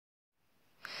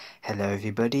Hello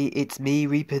everybody, it's me,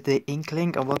 Reaper the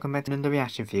Inkling, and welcome back to another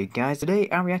reaction video, guys. Today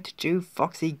I reacted to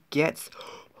Foxy Gets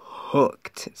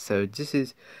Hooked. So this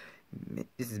is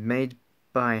made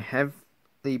by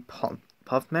Heavily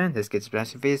Puffman. Let's get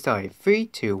reaction video started. 3,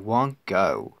 2, 1,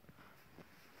 go.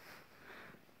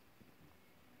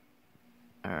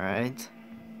 Alright.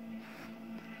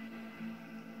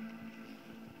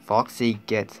 Foxy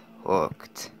Gets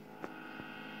Hooked.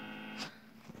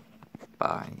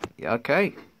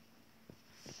 Okay.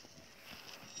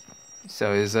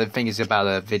 So I think it's about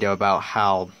a video about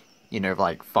how,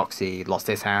 like Foxy lost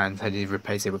his hand and he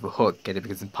replaced it with a hook, get it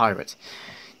because he's a pirate.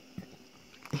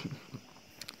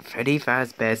 Freddy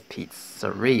Fazbear's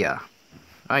Pizzeria.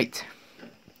 Right.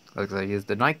 Looks like he's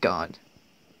the night guard.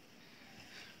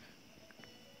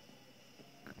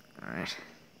 Alright.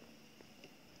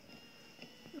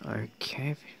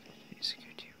 Okay.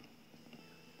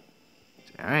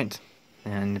 Alright.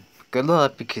 And good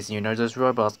luck, because those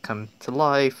robots come to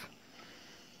life.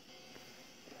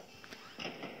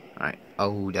 Alright.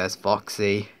 Oh, there's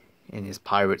Foxy in his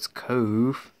Pirate's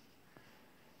Cove.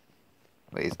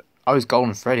 Wait, it's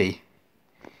Golden Freddy.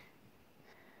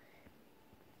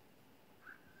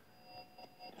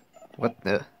 What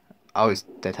the? Oh,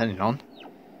 they're turning on.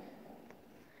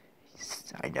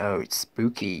 I know, it's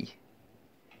spooky.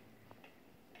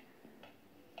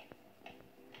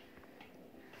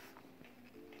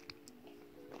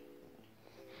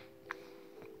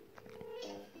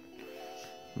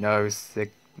 No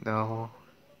signal.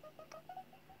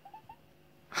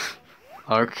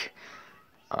 Okay.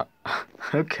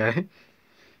 Okay.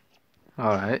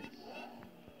 Alright.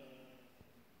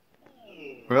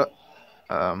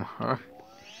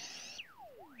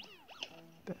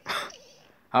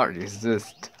 How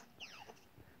resist?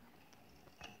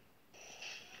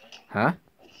 Huh?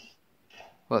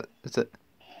 What is it?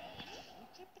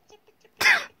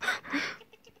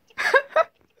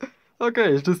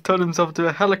 Okay, he's just turned himself into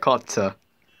a helicopter.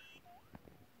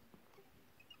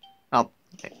 Oh,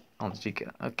 okay. On the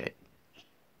speaker. Okay.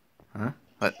 Huh?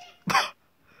 What?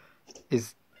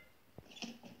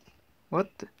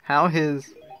 What? How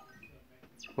his?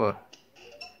 What?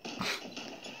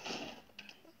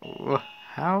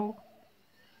 How?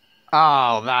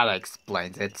 Oh, that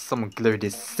explains it. Someone glued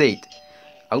his seat.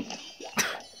 Oh.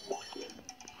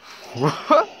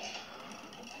 What?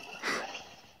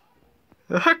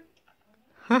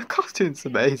 Her costume's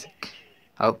amazing.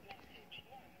 Oh.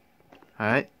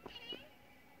 Alright.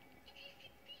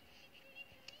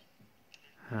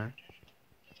 Huh?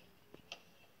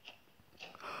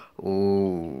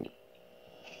 Ooh.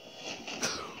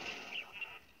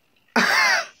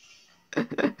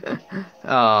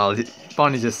 Oh,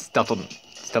 Bonnie just stepped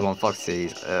on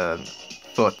Foxy's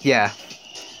foot. Yeah.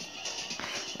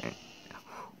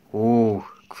 Ooh,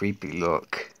 creepy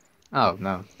look. Oh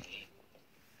no.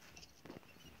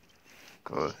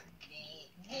 Good.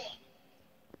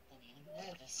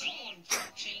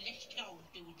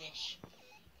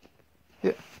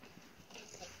 Yeah.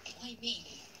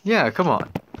 Yeah, come on.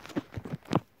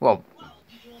 Well.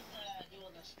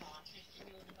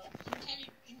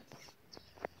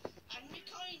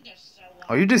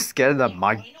 Are you just scared that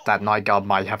that night guard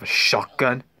might have a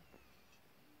shotgun?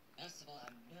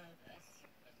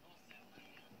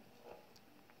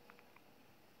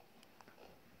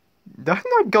 That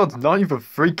night guard's not even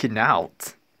freaking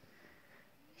out.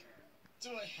 Do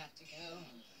I have to go?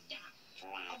 Yeah,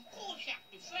 of course you have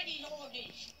to. Freddy's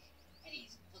orders.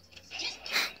 Freddy's just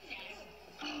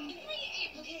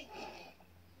okay.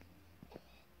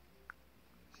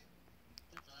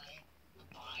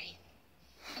 Goodbye.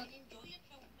 Enjoy your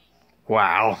trophy.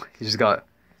 Wow, you just got.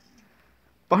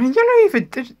 But you don't even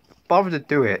did bother to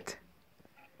do it.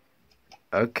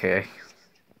 Okay.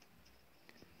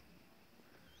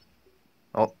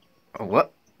 Oh,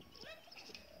 what?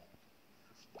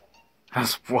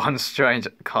 That's one strange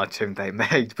cartoon they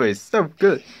made, but it's so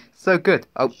good. So good.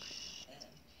 Oh.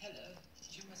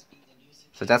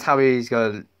 So that's how he's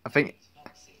gonna. I think.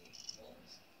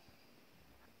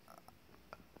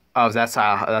 Oh,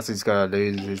 that's he's gonna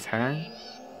lose his hand?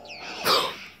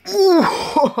 Ooh,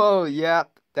 oh, yeah.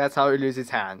 That's how he loses his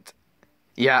hand.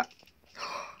 Yeah.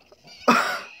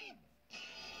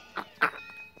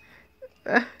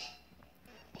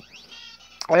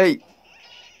 Hey.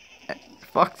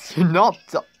 Fuck, you're not.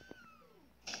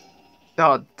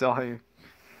 Oh, die.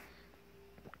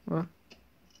 What?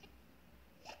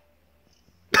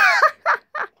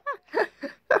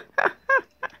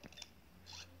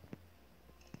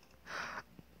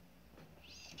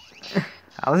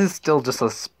 How is it still just a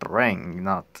spring,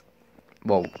 not...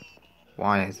 Whoa.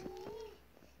 Why is...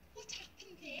 What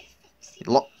happened there,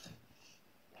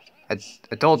 Foxy?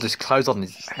 a door just closed on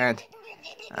his head.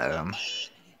 And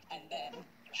then.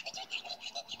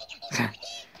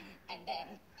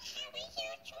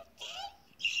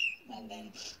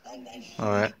 And then.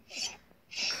 Alright.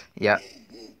 Yeah.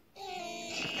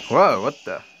 Whoa, what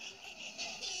the?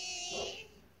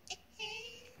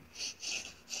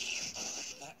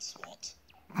 That's what.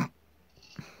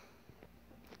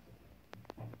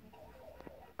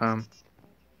 Um.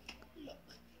 Look,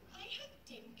 I have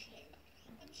inkling.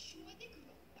 I'm sure they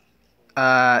grow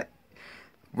back.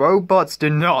 Robots do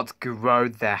not grow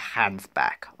their hands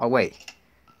back. Oh, wait.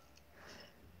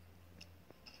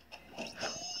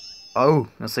 Oh,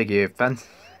 that's like your fence.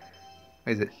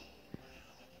 What is it?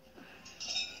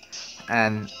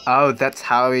 And, oh, that's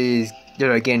how he's,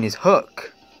 getting his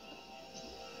hook.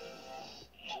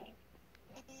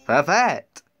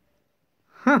 Perfect.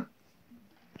 Huh.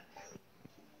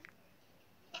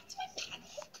 But when one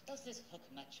hook does this hook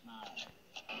much more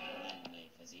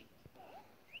manly physique.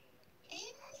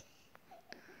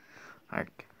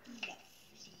 Like,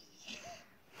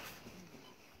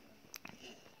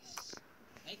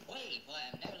 Make way, for I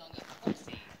am no longer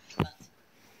foxy, but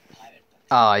pirate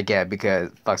foxy. oh, I get it,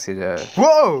 because Foxy the...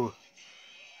 Whoa!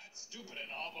 That's stupid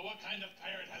and all, but what kind of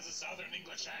pirate has a southern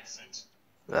English accent?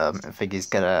 I think he's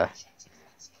gonna...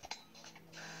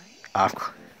 I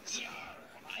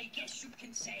guess you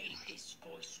can say his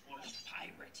voice was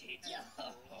pirated.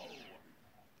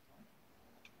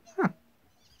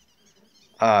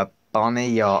 Bonnie,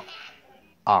 your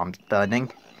arm's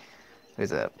burning.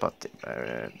 There's a button.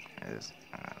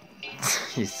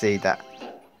 You see that?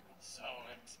 So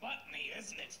it's Botany,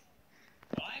 isn't it?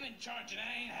 Well, I'm in charge and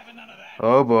I ain't having none of that.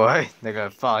 Oh boy, they're gonna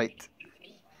fight.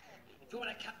 If you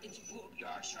want a captain's boob, you're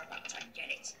sure about to get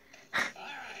it.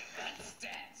 Alright, let's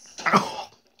dance.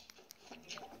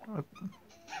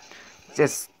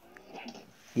 Just,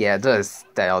 yeah, just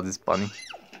stay on this bunny.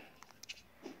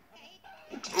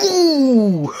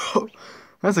 Ooh,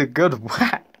 that's a good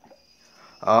whack.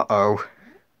 Uh-oh.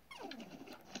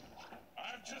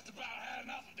 I've just about had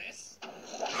enough of this.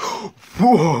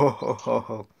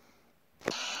 Whoa.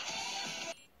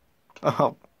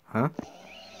 Oh, huh?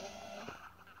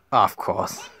 Of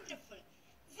course. Wonderful.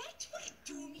 That will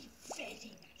do me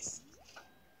very nicely.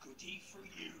 Goodie for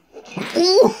you.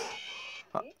 Ooh.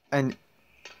 And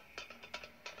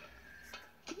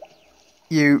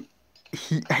he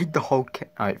ate the whole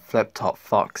Alright, flip top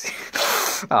fox.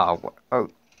 Oh.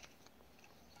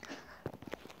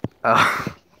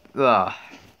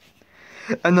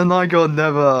 And then I got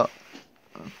never.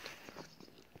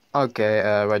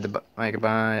 Okay, right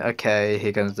goodbye. Okay,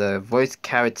 here comes the voice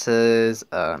characters.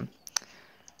 Have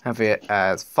it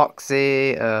as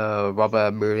Foxy,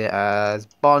 Robert Moody as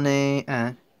Bonnie,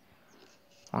 and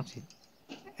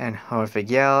Horrific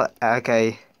Yell.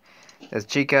 Okay, there's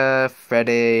Chica,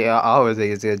 Freddy. I was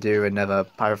thinking he's gonna do another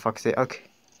Pirate Foxy. Okay.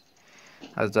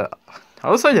 I'm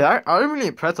really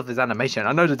impressed with his animation.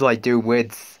 I know that like do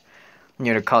with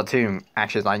cartoon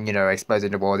actions like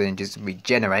exposing the world and just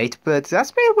regenerate, but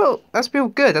that's real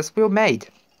good. That's real made.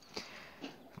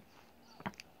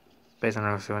 Based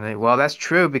on well, that's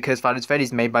true because Final Freddy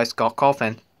is made by Scott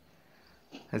Cawthon.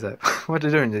 Is it? What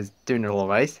they're doing is doing a little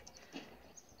race.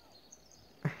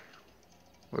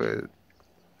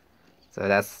 So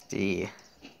that's the.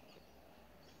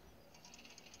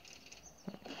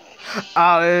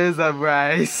 Oh, it is a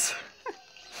race.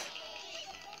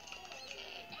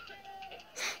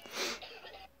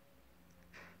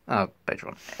 Oh,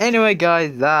 Patreon. Anyway,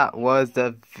 guys, that was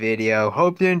the video.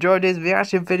 Hope you enjoyed this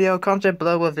reaction video. Comment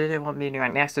below what video you want me to do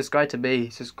right next. Subscribe to me.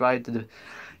 Subscribe to the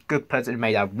good person who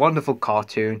made that wonderful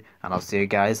cartoon. And I'll see you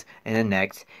guys in the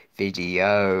next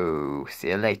video. See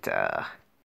you later.